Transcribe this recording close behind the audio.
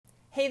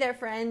Hey there,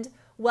 friend.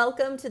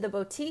 Welcome to the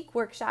Boutique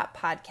Workshop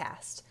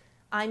Podcast.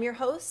 I'm your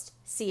host,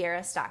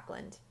 Sierra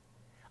Stockland.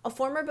 A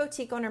former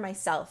boutique owner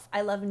myself,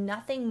 I love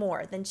nothing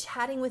more than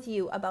chatting with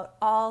you about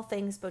all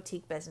things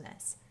boutique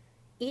business.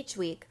 Each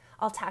week,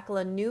 I'll tackle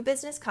a new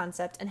business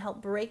concept and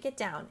help break it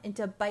down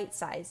into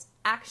bite-sized,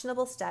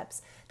 actionable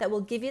steps that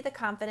will give you the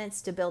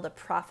confidence to build a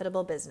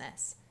profitable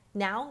business.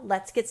 Now,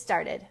 let's get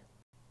started.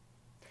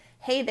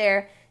 Hey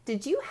there.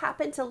 Did you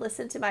happen to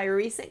listen to my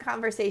recent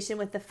conversation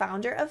with the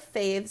founder of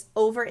Faves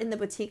over in the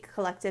Boutique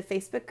Collective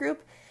Facebook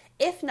group?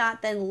 If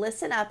not, then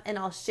listen up and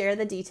I'll share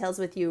the details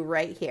with you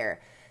right here.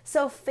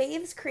 So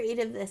Faves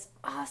created this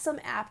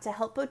awesome app to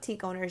help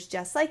boutique owners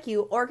just like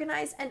you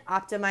organize and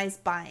optimize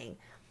buying.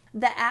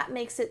 The app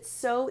makes it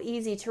so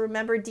easy to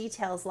remember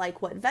details like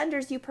what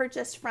vendors you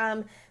purchased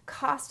from,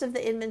 cost of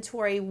the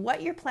inventory,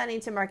 what you're planning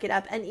to market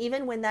up, and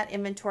even when that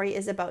inventory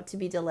is about to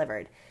be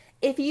delivered.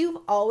 If you've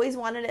always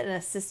wanted an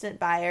assistant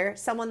buyer,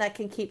 someone that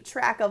can keep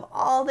track of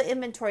all the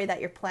inventory that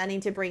you're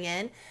planning to bring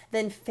in,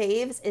 then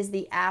Faves is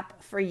the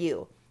app for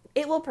you.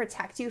 It will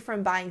protect you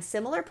from buying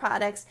similar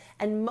products,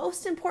 and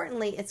most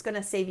importantly, it's going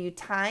to save you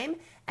time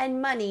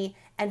and money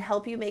and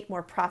help you make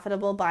more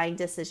profitable buying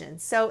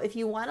decisions. So if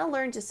you want to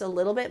learn just a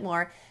little bit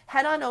more,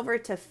 head on over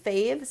to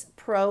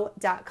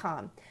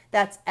favespro.com.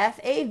 That's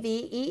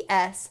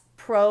Faves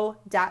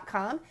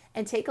pro.com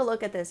and take a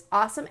look at this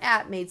awesome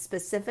app made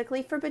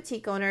specifically for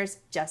boutique owners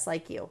just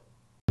like you.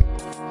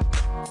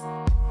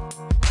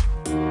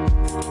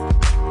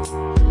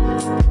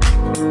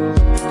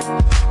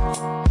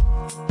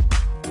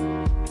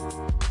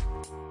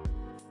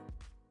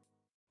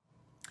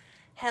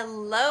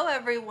 Hello,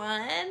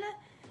 everyone.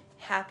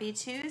 Happy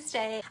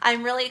Tuesday.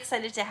 I'm really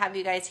excited to have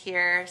you guys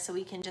here so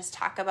we can just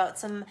talk about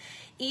some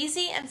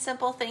easy and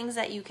simple things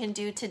that you can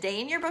do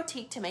today in your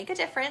boutique to make a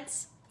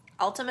difference,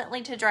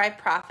 ultimately to drive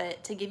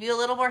profit, to give you a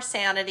little more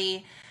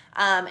sanity,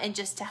 and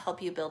just to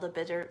help you build a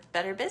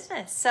better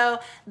business. So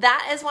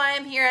that is why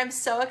I'm here. I'm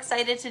so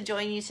excited to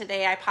join you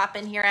today. I pop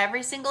in here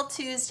every single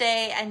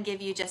Tuesday and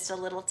give you just a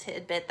little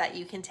tidbit that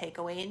you can take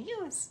away and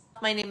use.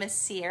 My name is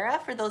Sierra,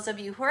 for those of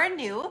you who are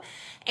new,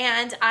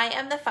 and I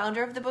am the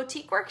founder of the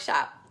Boutique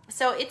Workshop.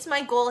 So it's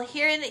my goal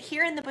here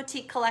in the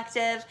Boutique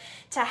Collective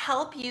to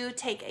help you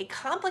take a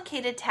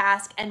complicated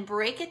task and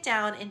break it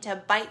down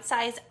into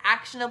bite-sized,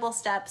 actionable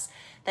steps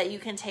that you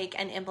can take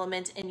and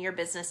implement in your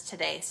business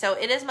today. So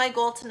it is my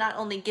goal to not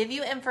only give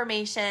you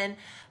information,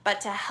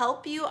 but to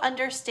help you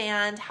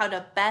understand how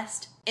to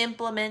best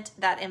implement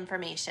that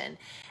information.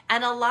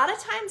 And a lot of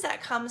times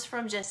that comes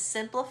from just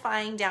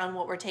simplifying down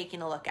what we're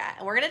taking a look at.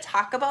 And we're going to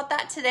talk about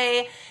that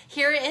today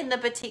here in the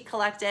Boutique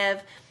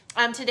Collective.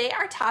 Today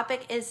our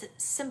topic is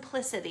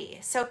simplicity.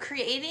 So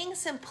creating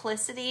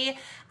simplicity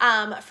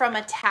from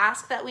a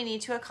task that we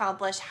need to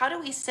accomplish. How do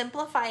we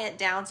simplify it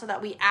down so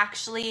that we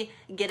actually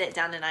get it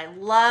done? And I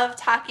love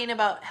talking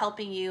about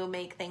helping you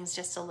make things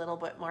just a little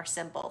bit more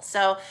simple.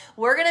 So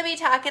we're going to be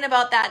talking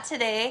about that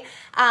today.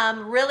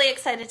 Really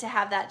excited to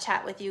have that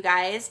chat with you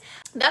guys.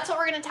 That's what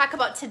we're going to talk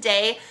about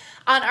today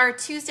on our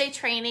Tuesday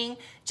training.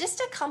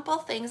 Just a couple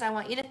things I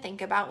want you to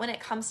think about when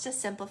it comes to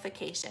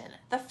simplification.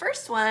 The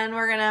first one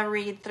we're going to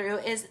read through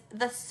is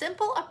the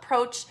simple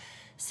approach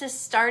to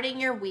starting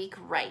your week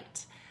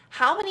right.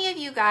 How many of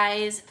you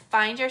guys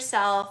find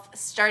yourself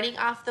starting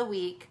off the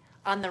week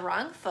on the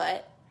wrong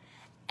foot,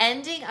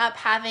 ending up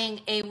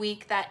having a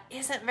week that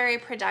isn't very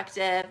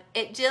productive?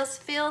 It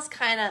just feels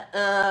kind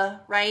of,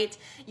 right?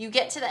 You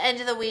get to the end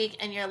of the week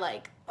and you're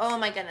like, oh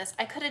my goodness,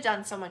 I could have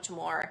done so much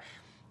more.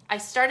 I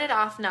started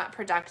off not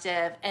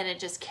productive and it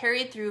just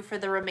carried through for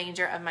the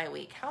remainder of my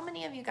week. How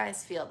many of you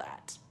guys feel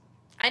that?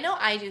 I know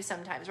I do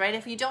sometimes, right?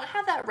 If you don't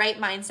have that right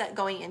mindset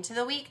going into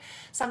the week,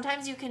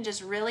 sometimes you can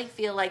just really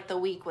feel like the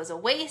week was a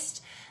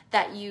waste,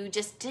 that you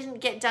just didn't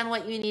get done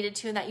what you needed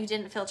to, and that you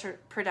didn't feel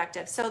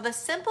productive. So the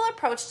simple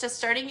approach to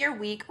starting your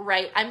week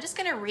right, I'm just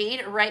gonna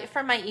read right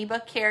from my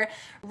ebook here,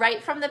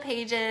 right from the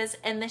pages,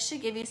 and this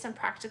should give you some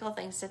practical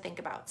things to think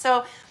about.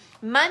 So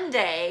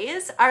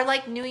Mondays are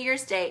like New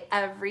Year's Day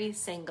every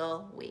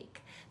single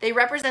week. They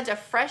represent a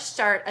fresh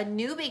start, a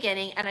new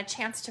beginning, and a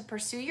chance to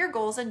pursue your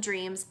goals and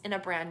dreams in a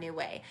brand new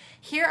way.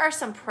 Here are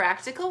some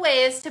practical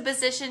ways to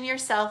position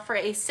yourself for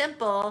a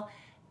simple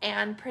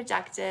and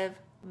productive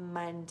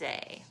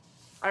Monday.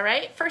 All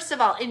right, first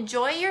of all,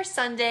 enjoy your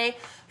Sunday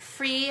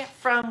free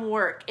from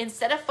work.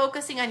 Instead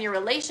focus on your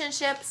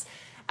relationships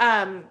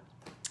or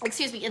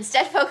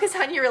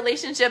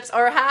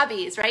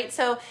hobbies, right?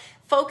 So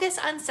focus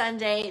on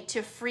Sunday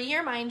to free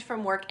your mind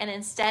from work and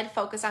instead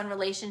focus on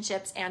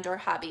relationships and or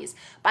hobbies.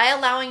 By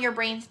allowing your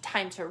brain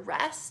time to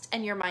rest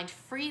and your mind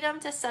freedom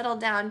to settle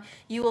down,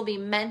 you will be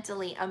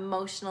mentally,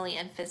 emotionally,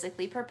 and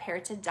physically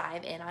prepared to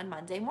dive in on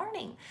Monday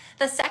morning.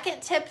 The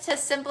second tip to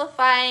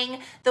simplifying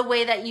the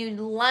way that you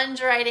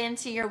lunge right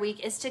into your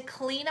week is to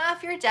clean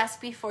off your desk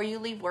before you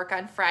leave work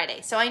on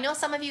Friday. So I know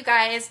some of you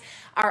guys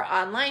are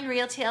online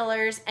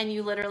retailers and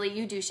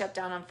you do shut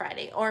down on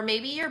Friday. Or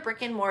maybe you're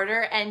brick and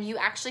mortar and you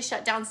actually shut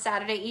shut down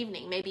Saturday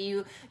evening.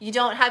 Maybe you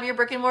don't have your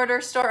brick and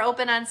mortar store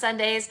open on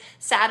Sundays.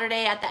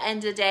 Saturday at the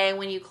end of the day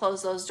when you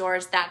close those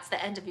doors, that's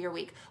the end of your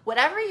week.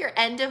 Whatever your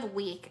end of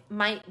week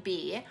might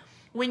be,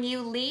 when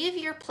you leave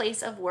your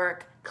place of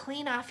work,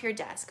 clean off your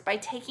desk by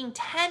taking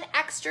 10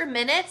 extra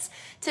minutes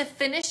to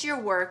finish your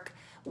work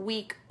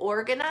week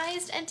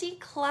organized and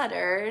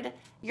decluttered.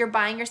 You're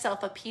buying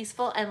yourself a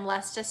peaceful and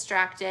less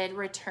distracted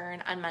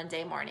return on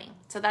Monday morning.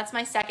 So that's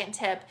my second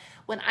tip.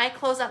 When I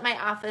close up my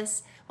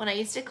office, when I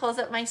used to close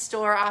up my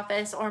store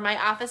office or my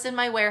office in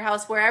my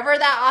warehouse, wherever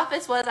that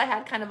office was, I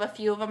had kind of a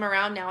few of them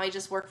around. Now I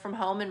just work from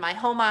home in my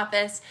home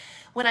office.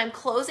 When I'm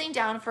closing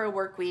down for a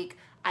work week,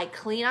 I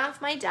clean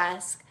off my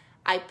desk.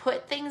 I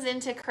put things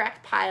into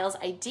correct piles.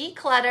 I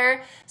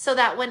declutter so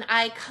that when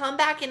I come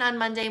back in on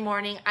Monday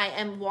morning, I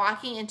am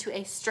walking into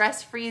a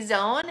stress-free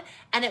zone,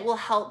 and it will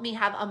help me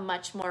have a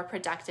much more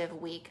productive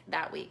week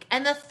that week.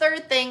 And the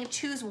third thing,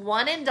 choose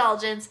one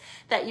indulgence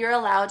that you're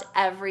allowed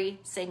every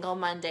single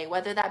Monday,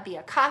 whether that be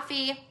a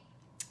coffee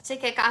to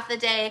kick off the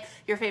day,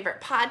 your favorite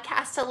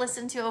podcast to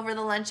listen to over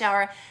the lunch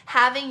hour.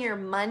 Having your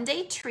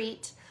Monday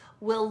treat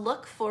will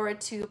look forward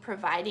to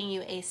providing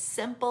you a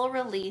simple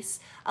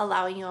release,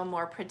 allowing you a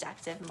more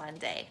productive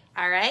Monday.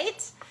 All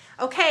right?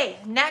 Okay,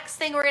 next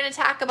thing we're gonna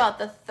talk about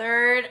the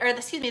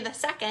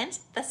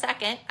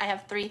second, I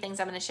have 3 things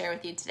I'm gonna share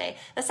with you today.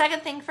 The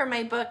second thing for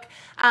my book,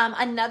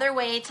 another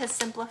way to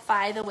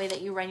simplify the way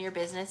that you run your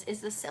business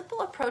is the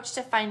simple approach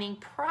to finding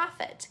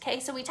profit. Okay,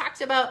 so we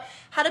talked about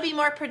how to be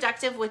more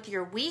productive with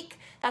your week.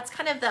 That's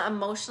kind of the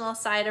emotional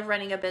side of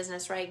running a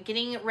business, right?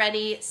 Getting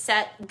ready,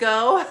 set,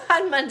 go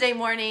on Monday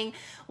morning.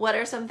 What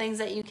are some things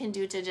that you can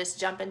do to just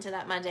jump into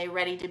that Monday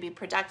ready to be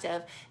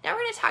productive? Now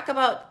we're gonna talk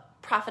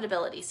about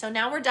profitability. So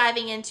now we're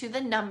diving into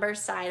the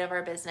numbers side of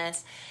our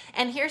business.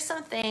 And here's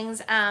some things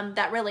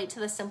that relate to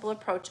the simple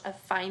approach of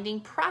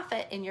finding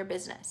profit in your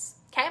business.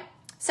 Okay?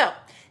 So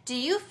do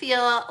you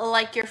feel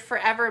like you're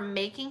forever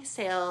making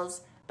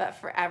sales, but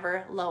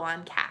forever low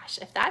on cash?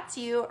 If that's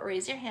you,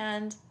 raise your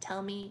hand.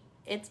 Tell me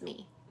it's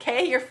me.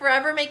 Okay? You're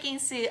forever making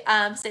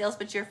sales,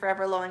 but you're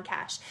forever low on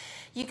cash.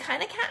 You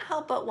kind of can't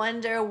help but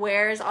wonder,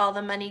 where's all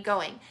the money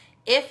going?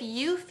 If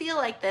you feel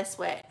like this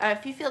way,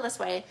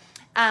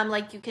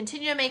 like you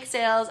continue to make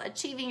sales,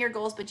 achieving your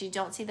goals, but you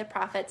don't see the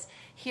profits,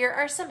 here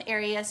are some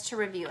areas to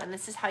review, and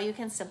this is how you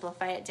can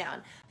simplify it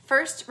down.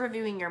 First,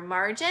 reviewing your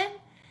margin.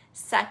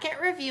 Second,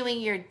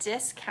 reviewing your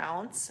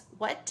discounts.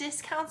 What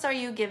discounts are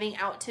you giving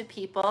out to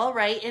people,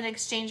 right, in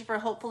exchange for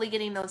hopefully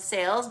getting those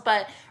sales,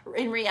 but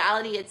in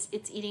reality,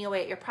 it's eating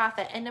away at your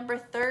profit. And number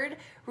third,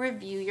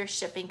 review your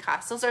shipping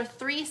costs. Those are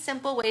 3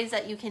 simple ways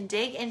that you can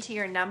dig into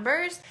your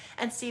numbers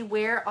and see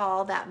where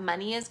all that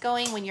money is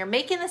going when you're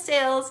making the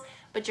sales,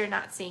 but you're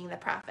not seeing the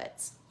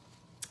profits.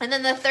 And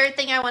then the third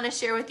thing I want to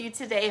share with you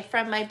today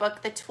from my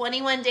book, The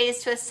 21 Days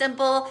to a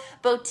Simple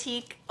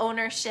Boutique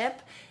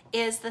Ownership,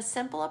 is the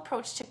simple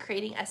approach to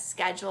creating a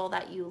schedule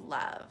that you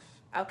love.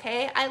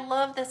 Okay, I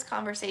love this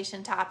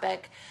conversation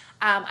topic.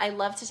 I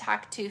love to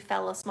talk to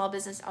fellow small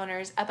business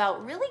owners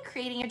about really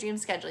creating a dream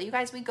schedule. You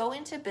guys, we go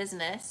into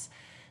business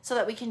so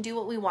that we can do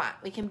what we want.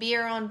 We can be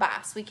our own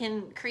boss. We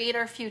can create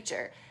our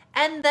future.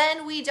 And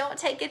then we don't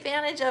take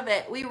advantage of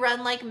it. We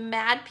run like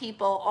mad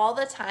people all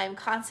the time,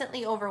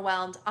 constantly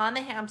overwhelmed on the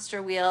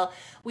hamster wheel.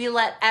 We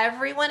let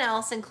everyone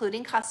else,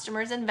 including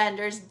customers and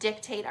vendors,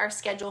 dictate our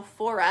schedule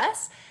for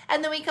us.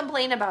 And then we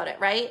complain about it,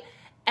 right?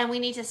 And we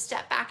need to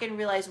step back and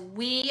realize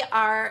we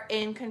are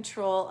in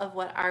control of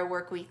what our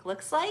work week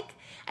looks like.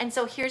 And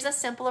so here's a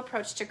simple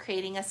approach to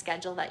creating a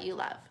schedule that you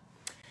love.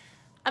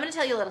 I'm going to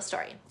tell you a little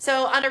story.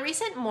 So on a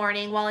recent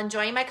morning, while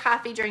enjoying my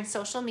coffee during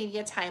social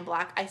media time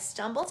block, I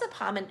stumbled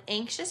upon an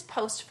anxious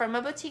post from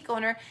a boutique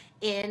owner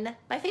in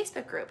my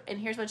Facebook group. And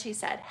here's what she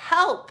said.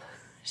 Help!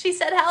 She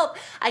said, help!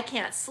 I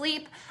can't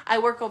sleep. I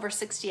work over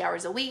 60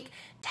 hours a week.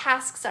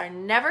 Tasks are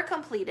never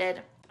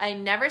completed. I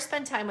never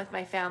spend time with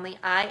my family.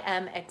 I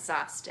am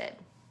exhausted.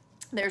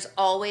 There's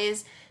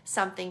always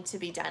something to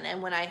be done.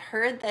 And when I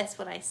heard this,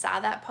 when I saw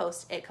that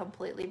post, it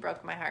completely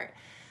broke my heart.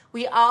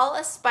 We all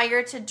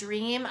aspire to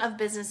dream of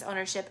business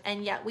ownership,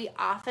 and yet we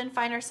often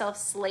find ourselves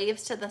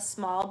slaves to the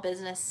small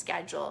business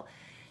schedule.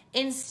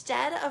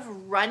 Instead of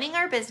running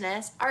our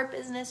business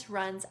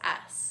runs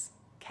us,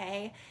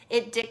 okay?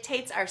 It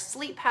dictates our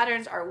sleep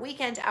patterns, our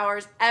weekend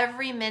hours,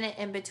 every minute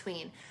in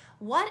between.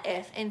 What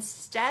if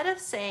instead of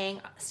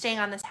staying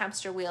on this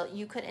hamster wheel,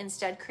 you could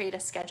instead create a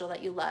schedule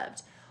that you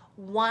loved?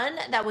 One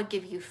that would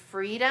give you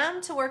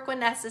freedom to work when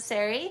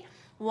necessary,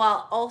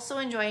 while also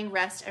enjoying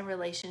rest and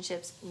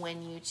relationships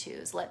when you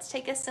choose. Let's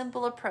take a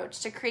simple approach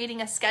to creating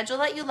a schedule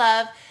that you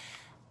love.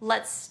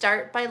 Let's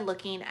start by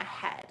looking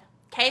ahead.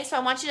 Okay, so I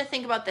want you to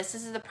think about this.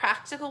 This is the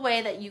practical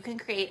way that you can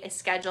create a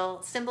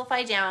schedule,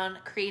 simplify down,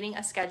 creating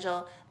a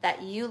schedule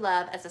that you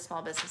love as a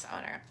small business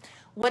owner.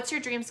 What's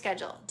your dream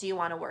schedule? Do you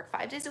want to work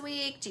 5 days a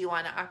week? Do you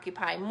want to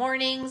occupy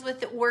mornings with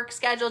the work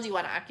schedule? Do you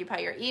want to occupy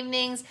your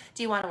evenings?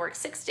 Do you want to work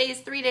 6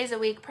 days, 3 days a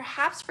week?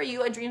 Perhaps for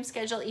you, a dream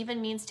schedule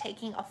even means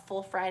taking a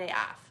full Friday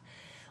off.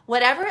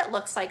 Whatever it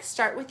looks like,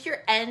 start with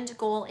your end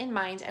goal in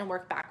mind and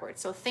work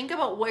backwards. So think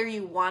about where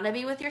you want to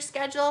be with your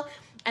schedule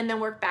and then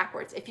work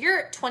backwards. If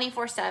you're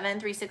 24/7,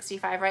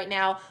 365 right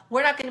now,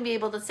 we're not going to be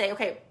able to say,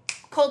 okay,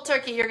 cold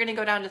turkey, you're going to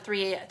go down to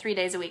three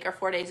days a week or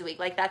 4 days a week.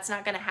 Like, that's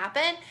not going to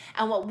happen.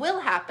 And what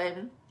will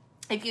happen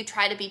if you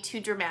try to be too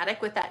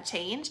dramatic with that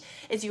change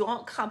is you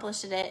won't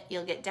accomplish it.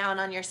 You'll get down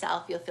on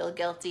yourself. You'll feel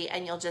guilty,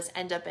 and you'll just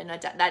end up in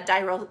that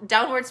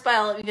downward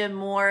spiral of even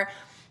more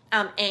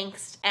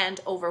angst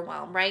and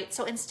overwhelm, right?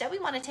 So instead, we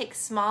want to take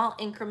small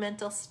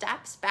incremental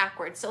steps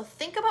backwards. So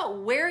think about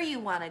where you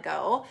want to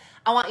go.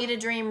 I want you to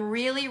dream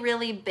really,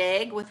 really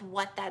big with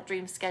what that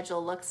dream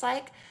schedule looks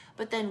like,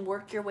 but then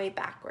work your way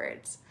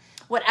backwards.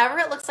 Whatever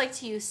it looks like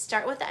to you,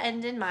 start with the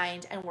end in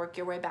mind and work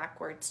your way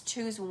backwards.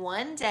 Choose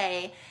one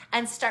day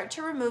and start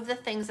to remove the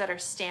things that are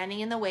standing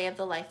in the way of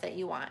the life that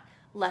you want.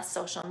 Less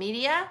social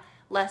media,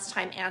 less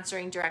time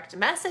answering direct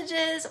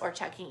messages or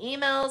checking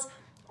emails.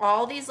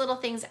 All these little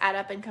things add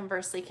up, and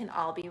conversely can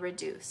all be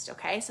reduced,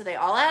 okay? So they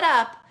all add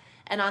up,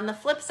 and on the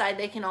flip side,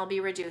 they can all be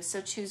reduced.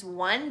 So choose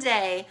one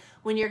day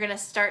when you're gonna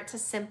start to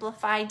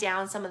simplify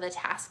down some of the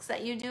tasks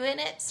that you do in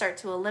it, start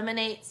to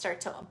eliminate,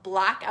 start to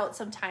block out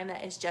some time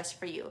that is just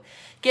for you.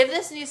 Give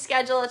this new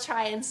schedule a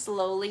try and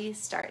slowly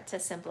start to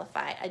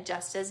simplify,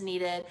 adjust as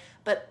needed,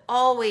 but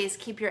always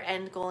keep your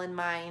end goal in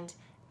mind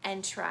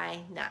and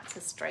try not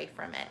to stray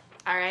from it,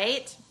 all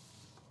right?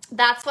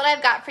 That's what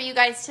I've got for you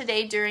guys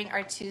today during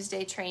our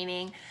Tuesday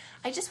training.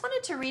 I just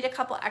wanted to read a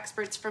couple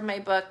excerpts from my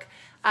book,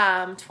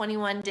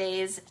 21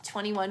 Days,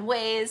 21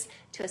 Ways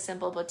to a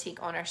Simple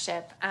Boutique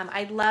Ownership.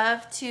 I'd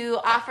love to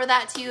offer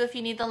that to you. If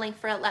you need the link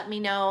for it, let me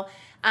know.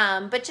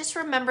 But just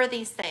remember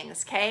these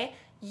things, okay?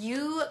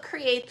 You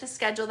create the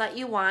schedule that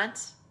you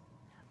want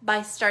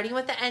by starting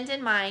with the end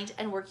in mind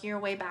and working your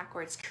way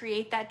backwards.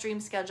 Create that dream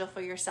schedule for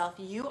yourself.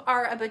 You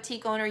are a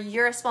boutique owner.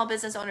 You're a small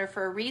business owner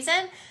for a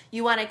reason.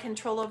 You want to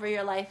control over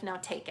your life. Now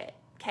take it,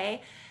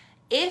 okay?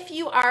 If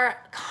you are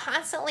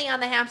constantly on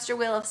the hamster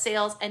wheel of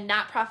sales and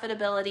not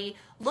profitability,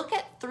 look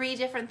at 3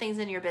 different things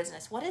in your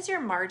business. What does your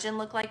margin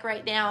look like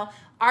right now?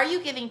 Are you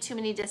giving too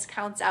many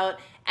discounts out?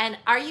 And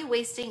are you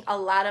wasting a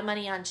lot of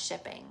money on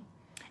shipping?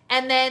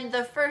 And then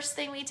the first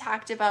thing we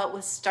talked about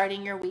was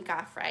starting your week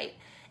off right.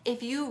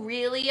 If you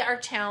really are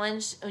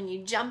challenged when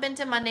you jump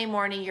into Monday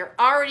morning, you're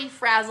already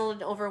frazzled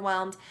and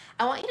overwhelmed,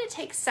 I want you to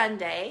take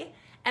Sunday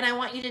and I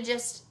want you to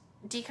just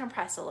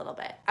decompress a little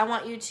bit. I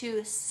want you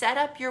to set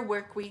up your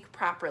work week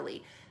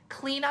properly.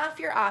 Clean off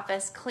your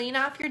office, clean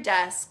off your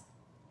desk,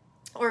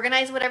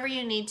 organize whatever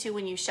you need to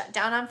when you shut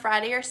down on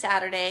Friday or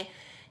Saturday.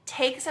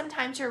 Take some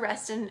time to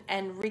rest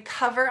and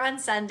recover on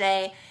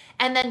Sunday,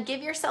 and then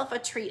give yourself a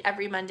treat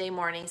every Monday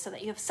morning so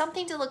that you have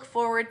something to look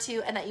forward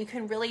to and that you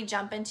can really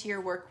jump into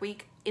your work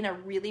week in a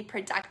really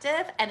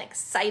productive and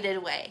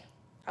excited way,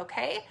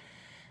 okay?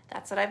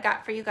 That's what I've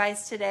got for you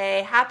guys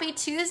today. Happy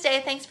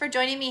Tuesday. Thanks for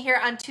joining me here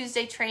on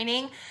Tuesday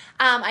training.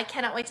 I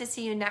cannot wait to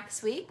see you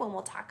next week when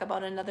we'll talk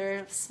about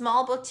another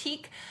small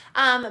boutique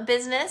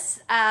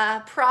business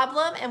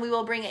problem, and we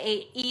will bring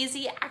a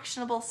easy,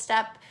 actionable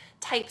step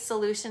type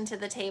solution to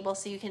the table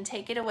so you can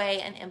take it away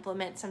and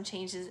implement some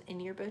changes in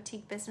your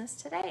boutique business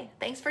today.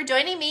 Thanks for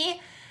joining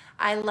me.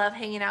 I love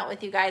hanging out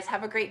with you guys.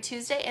 Have a great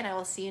Tuesday, and I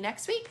will see you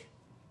next week.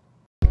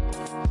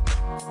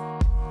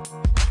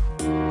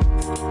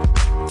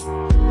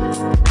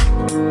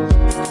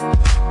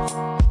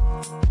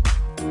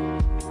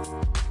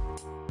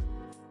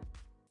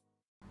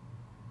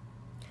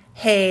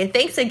 Hey,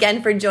 thanks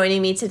again for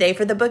joining me today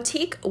for the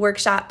Boutique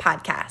Workshop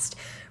Podcast.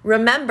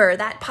 Remember,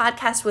 that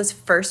podcast was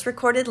first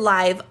recorded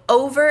live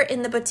over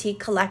in the Boutique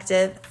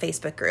Collective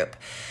Facebook group.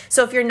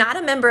 So if you're not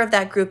a member of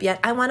that group yet,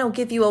 I want to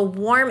give you a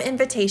warm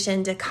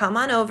invitation to come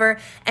on over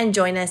and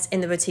join us in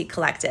the Boutique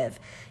Collective.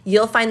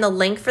 You'll find the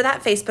link for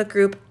that Facebook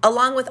group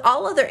along with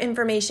all other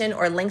information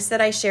or links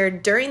that I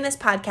shared during this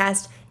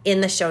podcast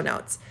in the show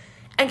notes.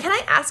 And can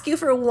I ask you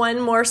for one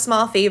more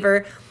small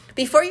favor?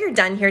 Before you're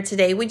done here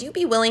today, would you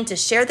be willing to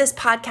share this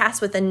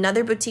podcast with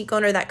another boutique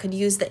owner that could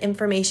use the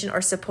information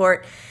or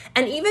support?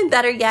 And even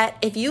better yet,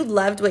 if you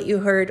loved what you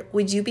heard,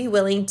 would you be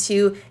willing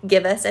to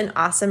give us an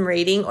awesome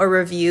rating or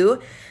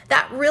review?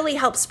 That really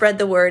helps spread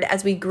the word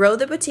as we grow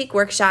the Boutique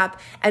Workshop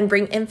and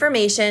bring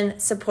information,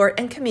 support,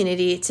 and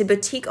community to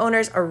boutique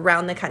owners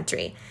around the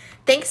country.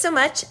 Thanks so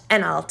much,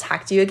 and I'll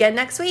talk to you again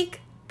next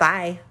week.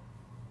 Bye.